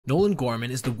Nolan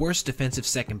Gorman is the worst defensive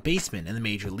second baseman in the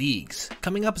major leagues.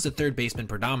 Coming up as a third baseman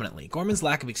predominantly, Gorman's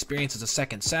lack of experience as a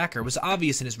second sacker was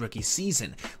obvious in his rookie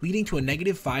season, leading to a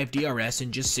 -5 DRS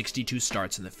in just 62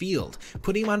 starts in the field,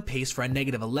 putting him on pace for a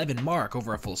 -11 mark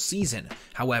over a full season.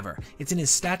 However, it's in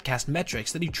his StatCast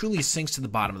metrics that he truly sinks to the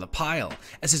bottom of the pile,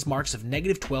 as his marks of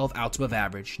 -12 outs above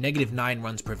average, -9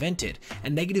 runs prevented,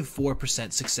 and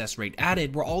 -4% success rate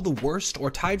added were all the worst or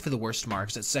tied for the worst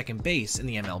marks at second base in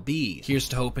the MLB. Here's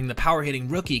to hoping the power-hitting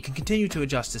rookie can continue to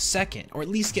adjust to second, or at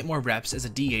least get more reps as a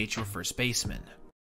DH or first baseman.